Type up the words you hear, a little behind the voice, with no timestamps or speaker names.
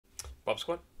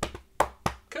Papasquatjon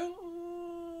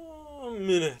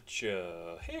coming at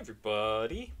ya. Hey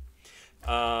everybody.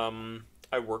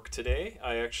 I work today.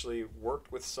 I actually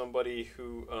worked with somebody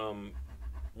who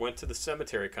went to the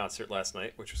Cemetery concert last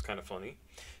night, which was kind of funny.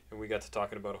 And we got to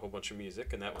talking about a whole bunch of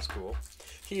music, and that was cool.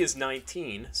 He is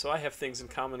 19, so I have things in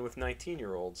common with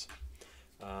 19-year-olds.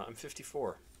 I'm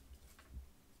 54.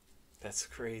 That's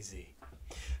crazy.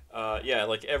 Yeah,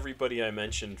 like everybody I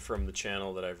mentioned from the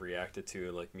channel that I've reacted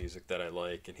to, like music that I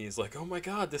like, and he's like, oh my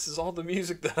god, this is all the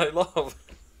music that I love.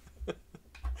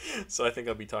 So I think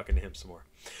I'll be talking to him some more.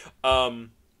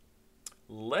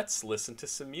 Let's listen to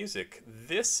some music.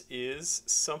 This is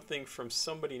something from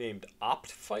somebody named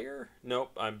Optifine.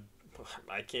 Nope,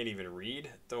 I can't even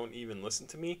read. Don't even listen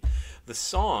to me. The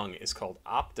song is called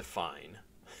Optifine.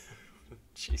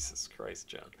 Jesus Christ,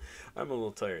 John. I'm a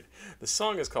little tired. The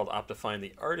song is called Optifine.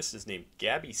 The artist is named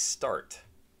Gabby Start.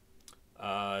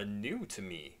 New to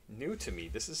me.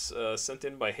 This is sent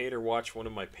in by Hater Watch, one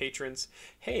of my patrons.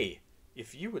 Hey,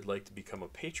 if you would like to become a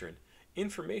patron,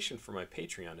 information for my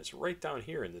Patreon is right down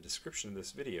here in the description of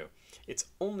this video. It's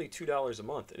only $2 a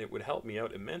month, and it would help me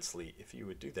out immensely if you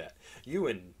would do that. You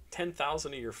and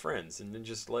 10,000 of your friends, and then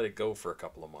just let it go for a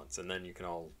couple of months, and then you can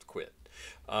all quit.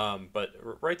 But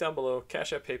right down below,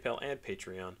 CashApp, PayPal, and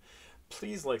Patreon.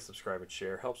 Please like, subscribe, and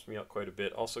share. Helps me out quite a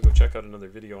bit. Also, go check out another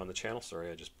video on the channel.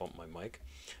 Sorry, I just bumped my mic.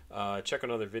 Check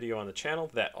another video on the channel.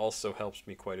 That also helps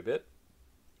me quite a bit.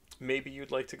 Maybe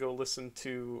you'd like to go listen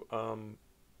to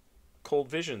Cold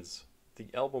Visions, the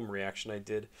album reaction I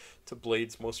did to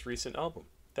Blade's most recent album.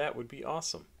 That would be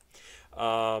awesome.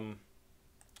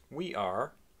 We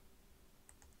are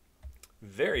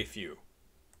very few,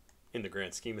 in the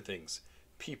grand scheme of things,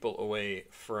 people away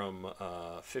from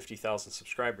 50,000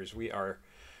 subscribers. We are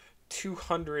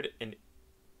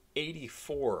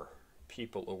 284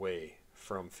 people away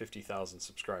from 50,000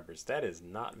 subscribers. That is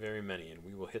not very many, and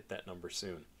we will hit that number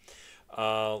soon.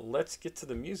 Let's get to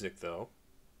the music, though.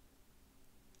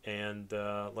 And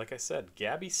like I said,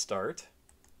 Gabby Start.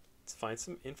 Let's find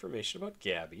some information about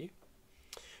Gabby,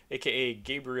 aka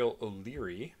Gabriel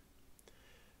O'Leary.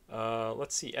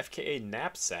 Let's see, FKA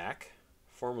Knapsack,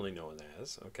 formerly known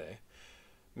as. Okay.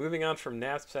 Moving on from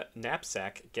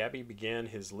Knapsack, Gabby began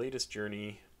his latest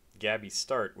journey, Gabby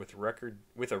Start, with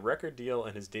a record deal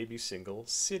and his debut single,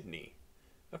 Sydney.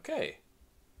 Okay.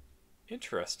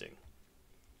 Interesting.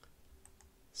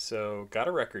 So, got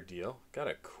a record deal, got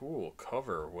a cool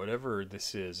cover, whatever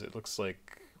this is. It looks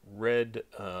like red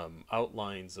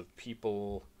outlines of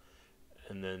people,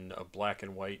 and then a black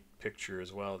and white picture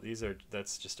as well.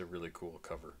 That's just a really cool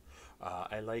cover.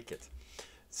 I like it.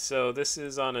 So this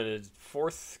is on a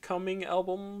forthcoming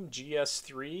album,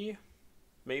 GS3,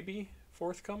 maybe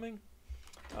forthcoming.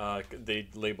 They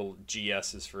label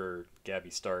GS is for Gabby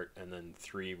Start, and then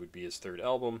 3 would be his third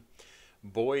album.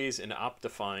 Boys in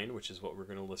Optifine, which is what we're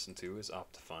going to listen to, is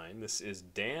Optifine. This is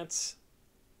dance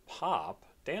pop,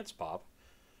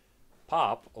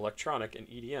 electronic, and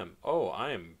EDM. Oh,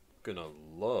 I am going to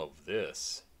love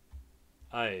this.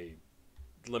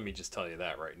 Let me just tell you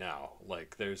that right now.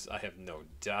 Like, I have no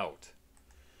doubt.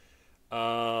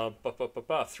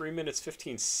 3 minutes,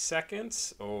 15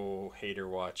 seconds. Oh, Hater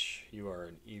Watch, you are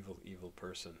an evil, evil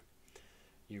person.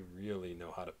 You really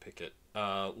know how to pick it.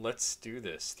 Let's do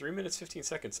this. 3 minutes, 15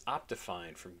 seconds.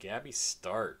 Optifine from Gabby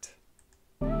Start.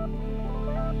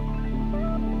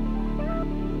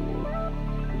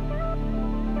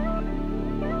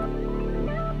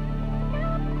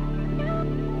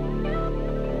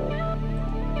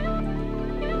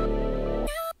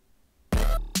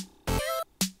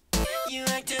 You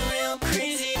acting real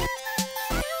crazy.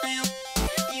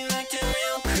 You acting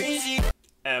real crazy.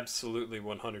 Absolutely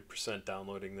 100%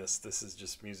 downloading this. This is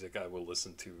just music I will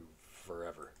listen to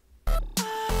forever.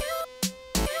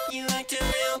 You acting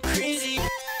real crazy.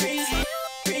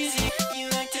 You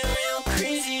acting real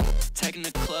crazy. Taking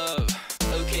the club.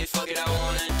 Okay, fuck it, I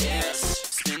wanna dance.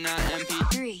 Spin that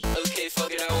MP3. Okay,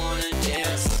 fuck it, I wanna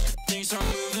dance. Things are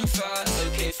moving fast.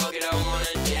 Okay, fuck it, I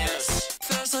wanna dance.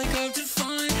 Fast like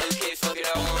Optifine. Okay, fuck it,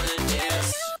 I wanna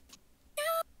dance.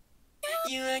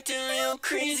 You acting real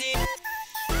crazy.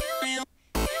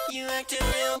 You acting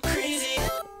real crazy.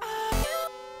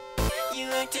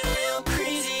 You acting real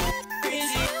crazy.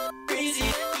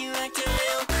 You acting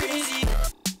real crazy.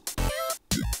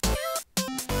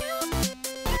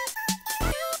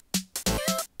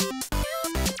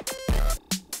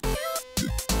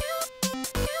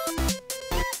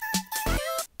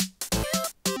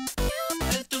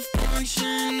 At the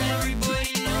function,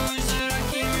 everybody knows that I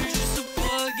came here just to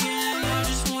plug in. I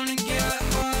just wanna get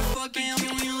high, fucking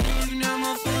can we leave now?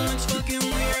 My feelings fucking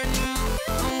weird now.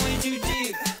 I'm way too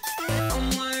deep.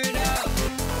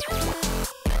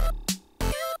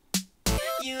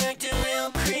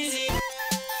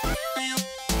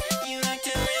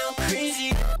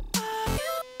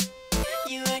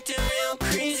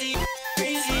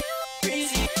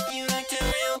 crazy. You acting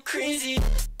real crazy.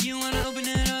 You wanna open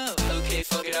it up? Okay,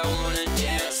 fuck it, I wanna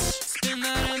dance. Spin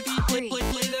that MP3, play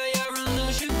that, yeah, run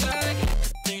that shit back.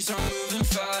 Things are moving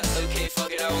fast. Okay,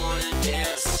 fuck it, I wanna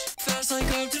dance. Fast like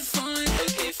Optifine.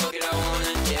 Okay, fuck it, I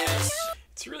wanna dance.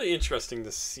 It's really interesting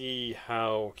to see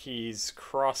how he's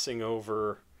crossing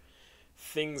over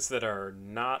things that are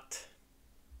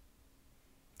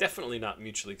definitely not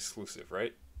mutually exclusive,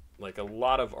 right? Like a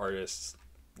lot of artists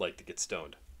like to get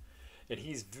stoned. And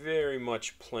he's very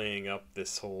much playing up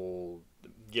this whole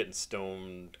getting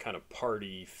stoned kind of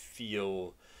party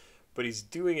feel, but he's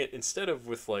doing it instead of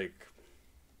with like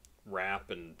rap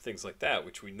and things like that,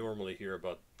 which we normally hear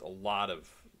about a lot of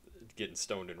getting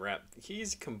stoned in rap.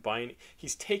 He's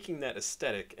taking that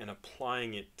aesthetic and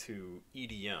applying it to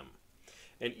EDM.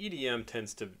 And EDM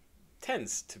tends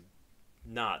to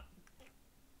not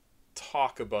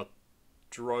talk about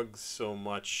drugs so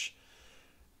much.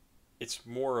 It's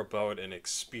more about an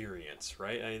experience,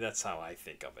 right? I mean, that's how I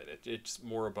think of it. It's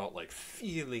more about like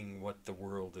feeling what the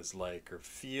world is like, or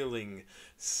feeling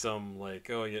some like,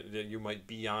 oh, you might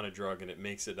be on a drug and it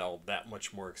makes it all that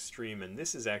much more extreme. And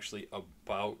this is actually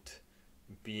about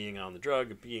being on the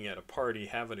drug, being at a party,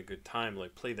 having a good time,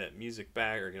 like play that music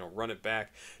back, or, you know, run it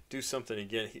back, do something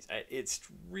again. It's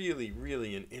really,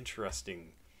 really an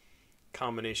interesting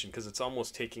combination, because it's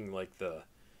almost taking like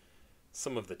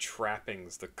some of the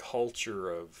trappings, the culture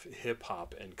of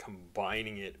hip-hop, and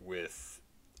combining it with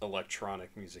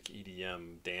electronic music,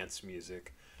 EDM, dance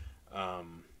music.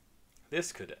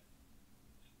 This could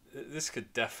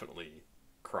definitely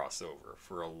cross over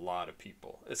for a lot of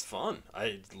people. It's fun.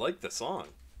 I like the song.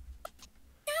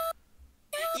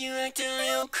 You acting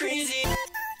real crazy.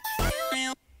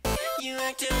 You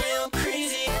acting real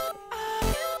crazy.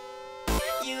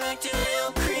 You acting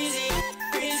real crazy.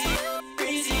 Crazy,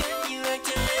 crazy. You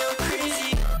acting real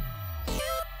crazy.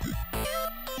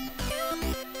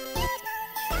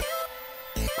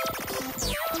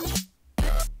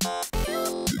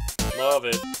 Love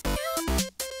it.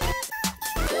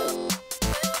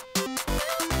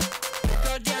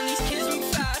 Goddamn, these kids move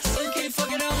fast. Okay,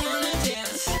 fuck it, I wanna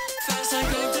dance. Fast like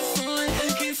Optifine.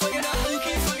 Okay, fuck it,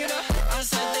 okay, fuck it. I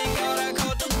said thank God I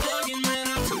caught the plug, and then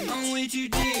I'm way too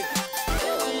deep.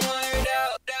 I'm wired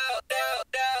out.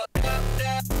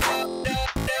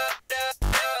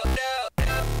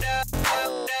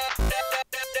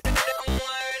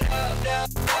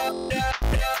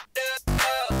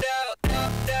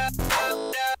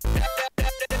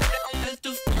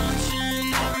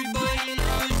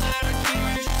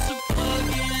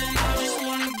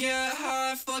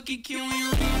 Can we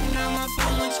leave now? My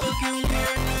phone looks fucking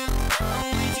weird now.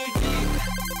 I'm way too deep.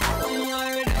 I'm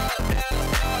wired out.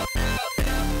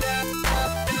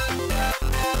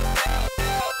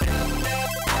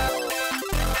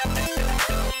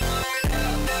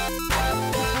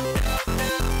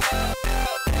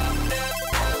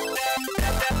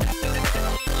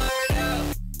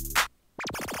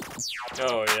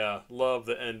 Oh yeah, love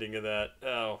the ending of that.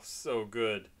 Oh, so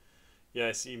good. Yeah,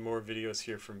 I see more videos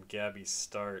here from Gabby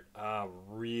Start.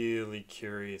 Really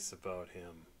curious about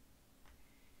him.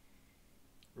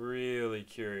 Really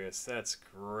curious. That's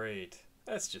great.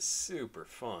 That's just super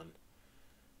fun.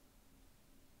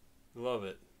 Love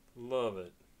it. Love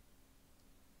it.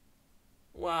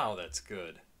 Wow, that's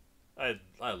good. I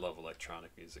love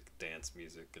electronic music, dance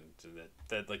music, and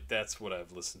that's what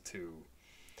I've listened to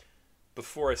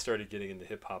before I started getting into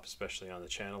hip hop, especially on the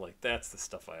channel. Like, that's the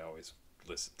stuff I always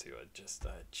listen to. I just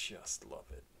love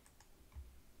it.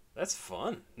 That's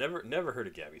fun. Never heard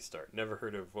of Gabby Start. Never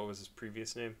heard of, what was his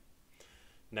previous name?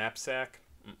 Knapsack?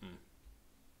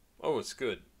 Oh, it's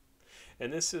good.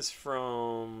 And this is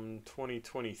from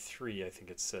 2023, I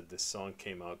think it said this song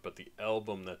came out, but the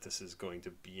album that this is going to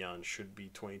be on should be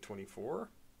 2024?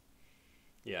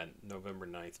 Yeah, November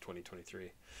 9th,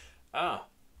 2023.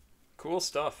 Cool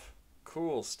stuff.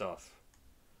 Cool stuff.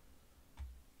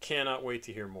 Cannot wait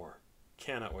to hear more.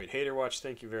 Cannot wait. Hater Watch,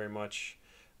 thank you very much.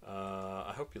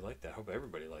 I hope you liked that. I hope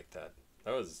everybody liked that.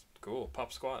 That was cool.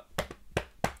 Pop Squat.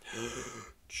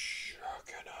 Check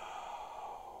it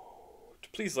out.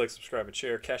 Please like, subscribe, and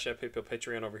share. Cash App, PayPal,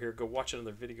 Patreon over here. Go watch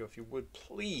another video if you would,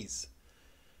 please.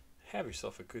 Have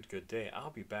yourself a good day. I'll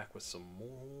be back with some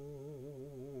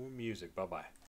more music. Bye-bye.